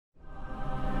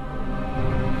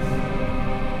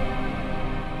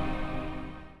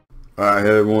Alright,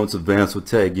 hey everyone, it's Advanced with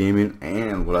Tech Gaming,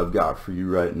 and what I've got for you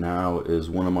right now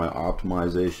is one of my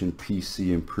optimization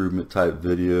PC improvement type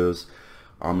videos.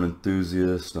 I'm an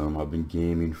enthusiast. I've been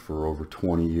gaming for over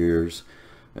 20 years,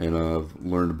 and I've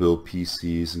learned to build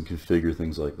PCs and configure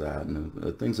things like that.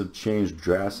 And things have changed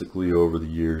drastically over the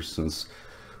years since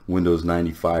Windows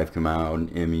 95 came out,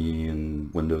 and ME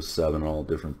and Windows 7 and all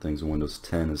different things. And Windows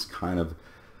 10 has kind of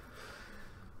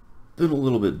been a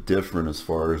little bit different as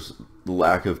far as the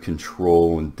lack of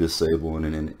control and disabling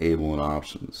and enabling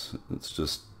options. It's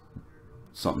just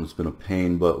something that's been a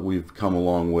pain, but we've come a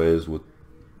long ways with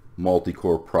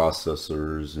multi-core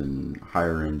processors and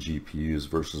higher end GPUs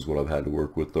versus what I've had to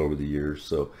work with over the years.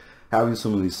 So having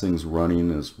some of these things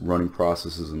running as running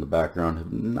processes in the background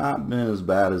have not been as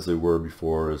bad as they were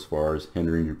before as far as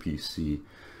hindering your PC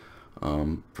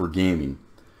for gaming.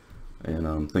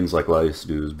 And things like what I used to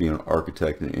do is be an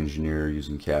architect and engineer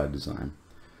using CAD design.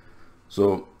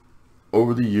 So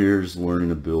over the years, learning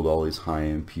to build all these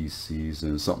high-end PCs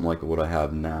and something like what I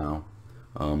have now,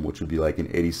 which would be like an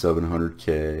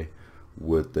 8700K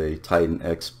with a Titan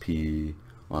XP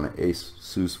on an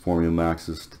Asus Formula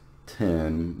Maxus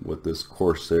 10 with this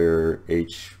Corsair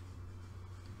H,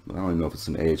 I don't even know if it's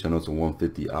an H, I know it's a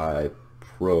 150i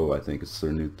Pro. I think it's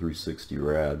their new 360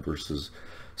 rad versus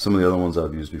some of the other ones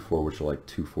I've used before, which are like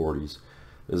 240s,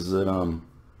 is that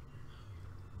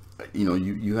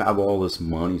you have all this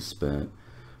money spent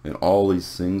and all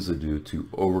these things to do to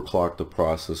overclock the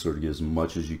processor to get as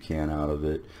much as you can out of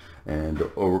it, and to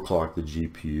overclock the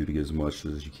GPU to get as much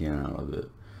as you can out of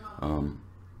it.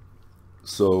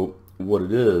 So what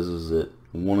it is that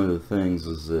one of the things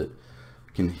is that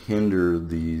can hinder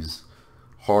these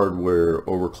hardware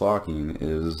overclocking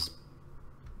is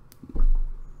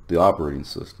the operating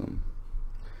system.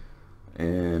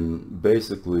 And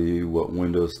basically what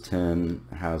Windows 10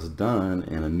 has done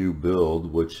in a new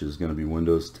build, which is going to be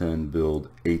Windows 10 build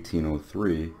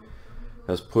 1803,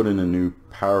 has put in a new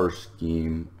power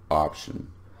scheme option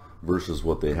versus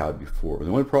what they had before. The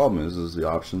only problem is the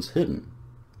option's hidden.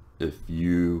 If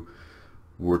you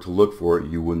were to look for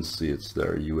it, you wouldn't see it's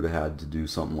there. You would have had to do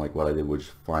something like what I did,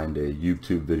 which find a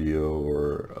YouTube video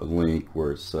or a link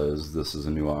where it says this is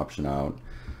a new option out,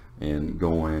 and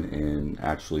go in and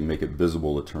actually make it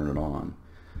visible to turn it on.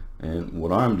 And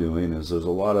what I'm doing is, there's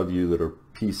a lot of you that are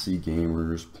PC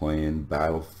gamers playing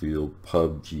Battlefield,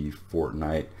 PUBG,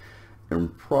 Fortnite,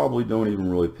 and probably don't even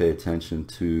really pay attention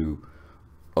to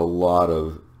a lot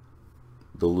of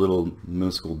the little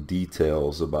minuscule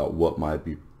details about what might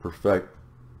be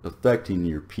affecting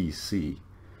your PC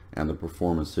and the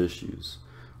performance issues.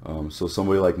 So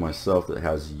somebody like myself that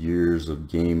has years of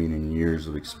gaming and years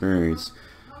of experience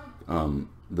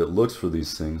that looks for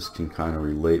these things can kind of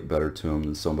relate better to them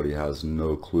than somebody has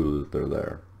no clue that they're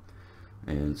there.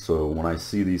 And so when I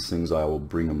see these things, I will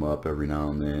bring them up every now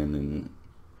and then and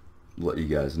let you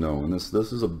guys know. And this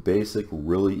is a basic,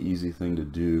 really easy thing to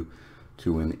do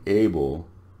to enable,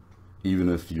 even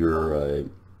if you're a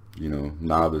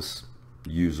novice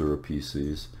user of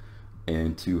PCs,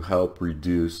 and to help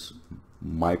reduce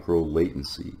micro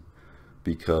latency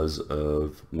because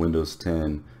of Windows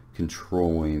 10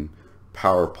 controlling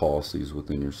power policies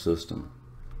within your system.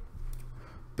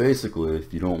 Basically,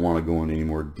 if you don't want to go into any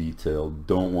more detail,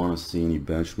 don't want to see any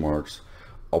benchmarks,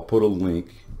 I'll put a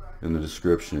link in the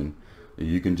description.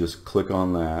 You can just click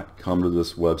on that, come to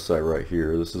this website right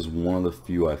here. This is one of the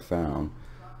few I found,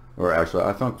 or actually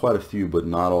I found quite a few, but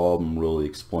not all of them really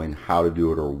explain how to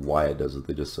do it or why it does it.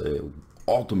 They just say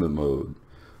ultimate mode,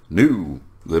 new.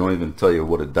 They don't even tell you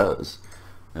what it does.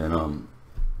 And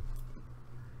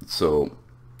so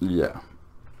yeah,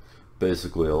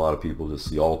 basically a lot of people just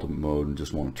see ultimate mode and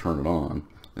just want to turn it on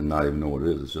and not even know what it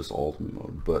is. It's just ultimate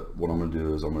mode. But what I'm going to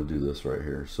do is I'm going to do this right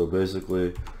here. So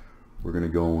basically we're going to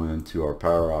go into our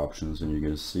power options, and you're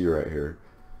going to see right here,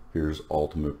 here's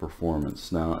ultimate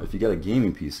performance. Now if you got a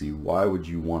gaming PC, why would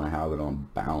you want to have it on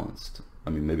balanced? I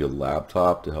mean, maybe a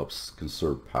laptop to help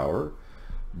conserve power,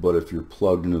 but if you're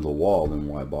plugged into the wall, then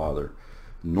why bother?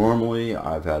 Normally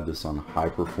I've had this on high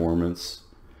performance.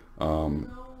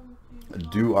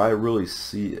 Do I really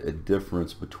see a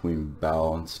difference between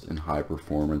balanced and high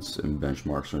performance and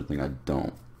benchmarks or anything? I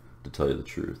don't, to tell you the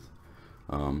truth.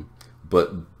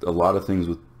 But a lot of things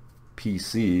with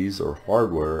PCs or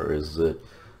hardware is that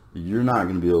you're not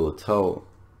going to be able to tell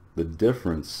the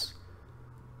difference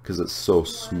because it's so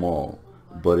small.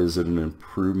 But is it an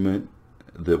improvement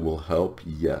that will help?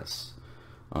 Yes.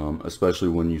 Especially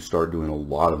when you start doing a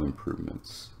lot of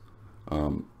improvements,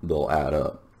 they'll add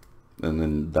up. And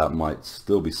then that might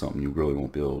still be something you really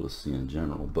won't be able to see in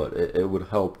general, but it would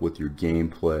help with your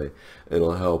gameplay.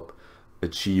 It'll help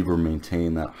achieve or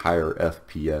maintain that higher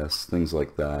FPS, things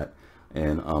like that,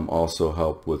 and also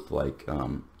help with like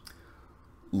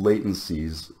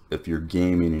latencies if you're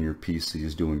gaming and your PC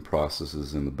is doing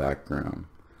processes in the background,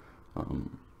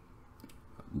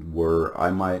 where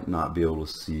I might not be able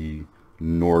to see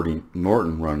Norton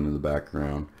running in the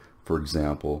background, for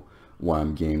example, while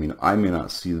I'm gaming. I may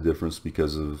not see the difference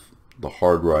because of the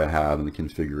hardware I have and the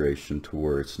configuration to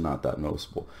where it's not that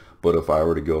noticeable. But if I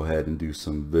were to go ahead and do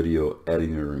some video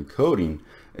editing or encoding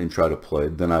and try to play,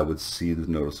 then I would see the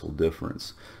noticeable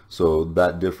difference. So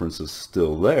that difference is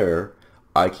still there.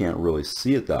 I can't really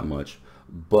see it that much,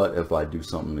 but if I do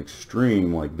something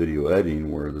extreme like video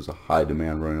editing where there's a high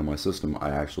demand running on my system,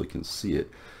 I actually can see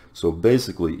it. So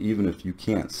basically, even if you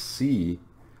can't see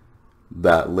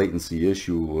that latency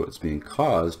issue, what's being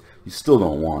caused, you still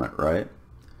don't want it, right?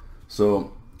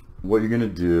 So what you're going to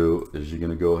do is you're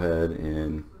going to go ahead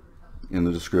and in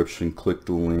the description click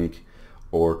the link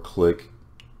or click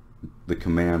the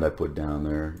command I put down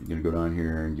there. You're going to go down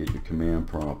here and get your command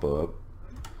prompt up,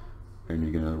 and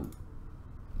you're going to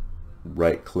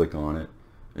right click on it,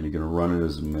 and you're going to run it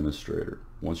as administrator.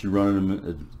 Once you run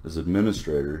it as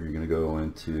administrator, you're going to go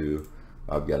into,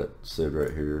 I've got it saved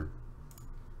right here,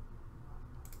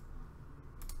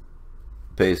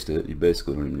 paste it. You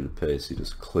basically don't even need to paste, you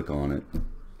just click on it,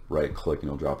 right click, and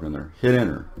it'll drop it in there. Hit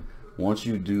enter. Once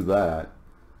you do that,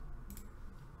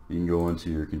 you can go into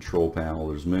your control panel.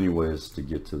 There's many ways to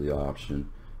get to the option.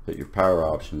 Hit your power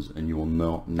options, and you will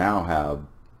now have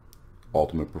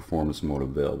ultimate performance mode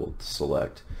available to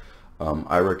select.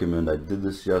 I recommend, I did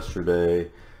this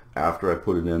yesterday. After I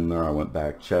put it in there, I went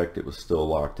back, checked, it was still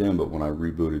locked in, but when I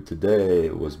rebooted today,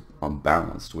 it was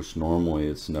unbalanced, which normally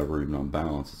it's never even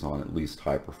unbalanced. It's on at least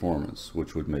high performance,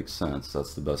 which would make sense.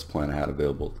 That's the best plan I had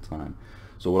available at the time.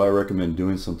 So what I recommend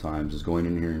doing sometimes is going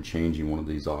in here and changing one of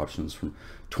these options from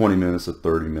 20 minutes to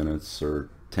 30 minutes, or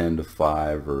 10 to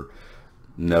 5, or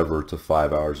never to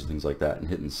 5 hours, and things like that, and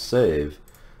hitting save.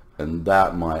 And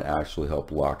that might actually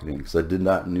help lock it in, because I did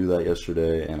not knew that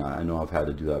yesterday, and I know I've had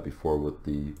to do that before with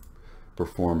the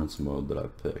performance mode that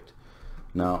I've picked.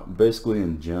 Now basically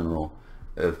in general,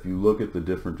 if you look at the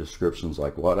different descriptions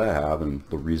like what I have, and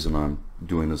the reason I'm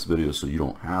doing this video so you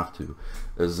don't have to,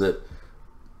 is that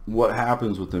what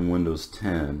happens within Windows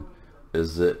 10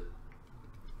 is that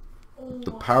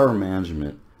the power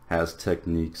management has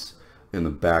techniques in the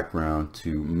background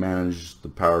to manage the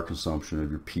power consumption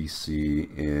of your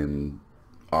PC and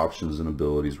options and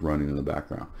abilities running in the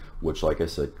background, which, like I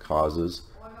said, causes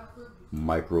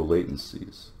micro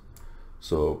latencies.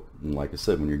 So like I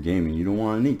said, when you're gaming, you don't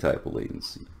want any type of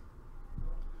latency.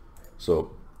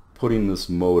 So putting this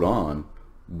mode on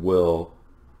will,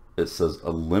 it says,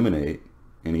 eliminate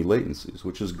any latencies,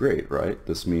 which is great, right?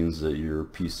 This means that your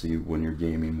PC, when you're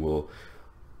gaming, will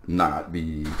not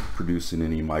be producing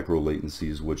any micro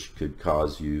latencies, which could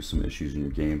cause you some issues in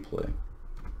your gameplay.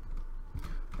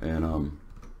 And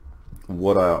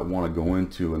what I want to go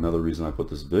into, another reason I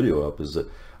put this video up, is that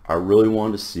I really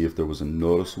wanted to see if there was a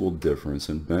noticeable difference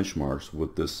in benchmarks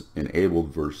with this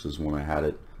enabled versus when I had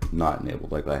it not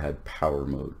enabled, like I had power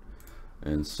mode.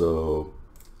 And so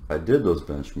I did those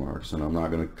benchmarks, and I'm not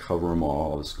going to cover them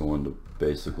all. I'll just go into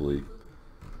basically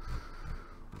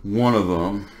one of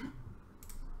them,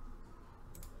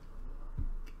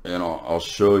 and I'll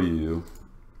show you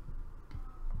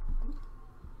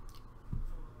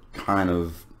kind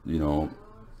of, you know,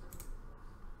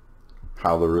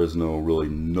 how there is no really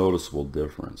noticeable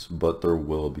difference, but there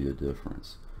will be a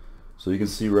difference. So you can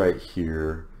see right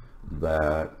here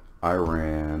that I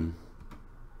ran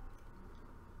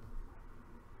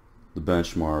the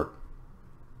benchmark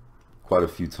quite a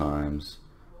few times.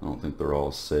 I don't think they're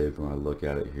all saved when I look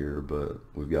at it here, but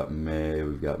we've got May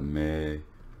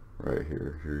right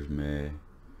here. Here's May.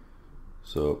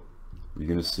 So you're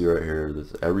going to see right here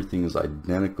that everything is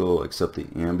identical except the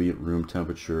ambient room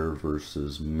temperature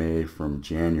versus May from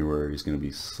January is going to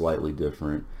be slightly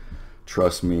different.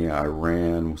 Trust me, I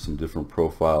ran some different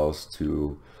profiles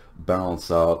to balance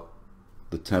out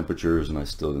the temperatures, and I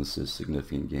still didn't see a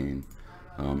significant gain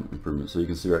improvement. So you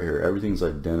can see right here, everything's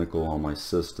identical on my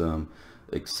system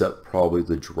except probably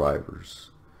the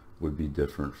drivers would be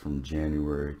different from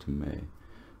January to May.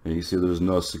 And you see there's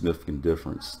no significant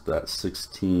difference. That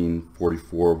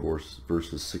 1644 versus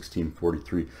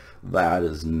 1643, that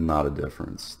is not a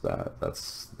difference.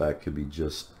 That could be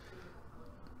just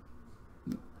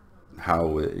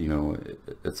how it, you know,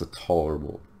 it's a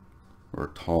tolerable or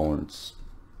tolerance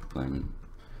thing.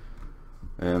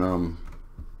 And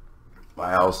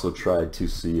I also tried to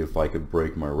see if I could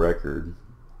break my record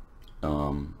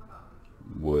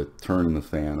with turning the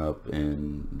fan up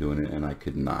and doing it, and I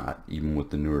could not, even with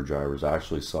the newer drivers. I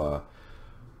actually saw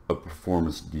a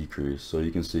performance decrease. So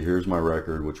you can see here's my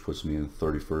record, which puts me in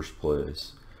 31st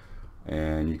place,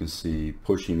 and you can see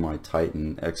pushing my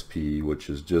Titan XP, which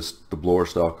is just the blower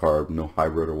style carb, no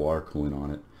hybrid or water cooling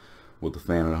on it, with the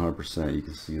fan at 100%. You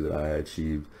can see that I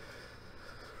achieved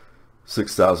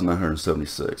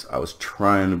 6,976. I was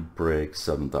trying to break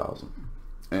 7,000,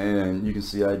 and you can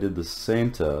see I did the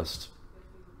same test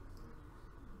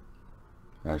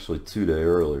actually 2 days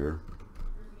earlier,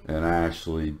 and I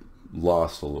actually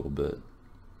lost a little bit,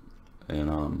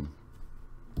 and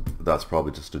that's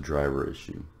probably just a driver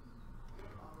issue,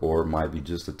 or it might be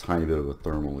just a tiny bit of a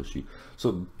thermal issue.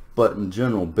 So, but in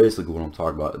general, basically what I'm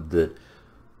talking about, that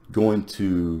going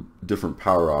to different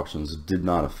power options did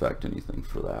not affect anything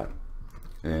for that.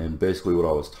 And basically what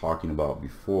I was talking about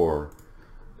before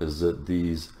is that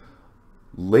these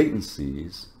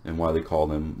latencies, and why they call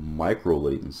them micro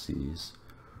latencies,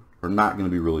 are not going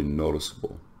to be really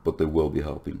noticeable, but they will be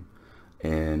helping.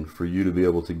 And for you to be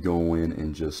able to go in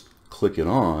and just click it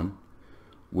on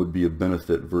would be a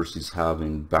benefit versus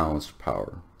having balanced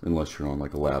power, unless you're on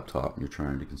like a laptop and you're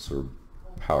trying to conserve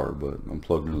power. But I'm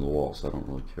plugged into the wall, so I don't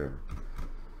really care.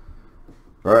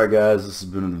 Alright guys, this has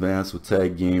been Advanced with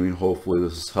Tag Gaming. Hopefully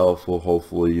this is helpful.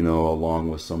 Hopefully, you know, along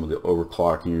with some of the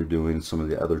overclocking you're doing, some of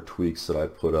the other tweaks that I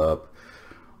put up,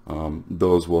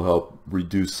 those will help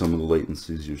reduce some of the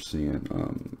latencies you're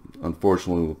seeing.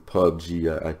 Unfortunately with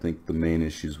PUBG, I think the main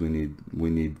issues we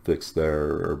need fixed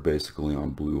there are basically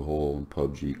on Bluehole and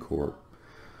PUBG Corp.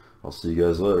 I'll see you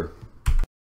guys later.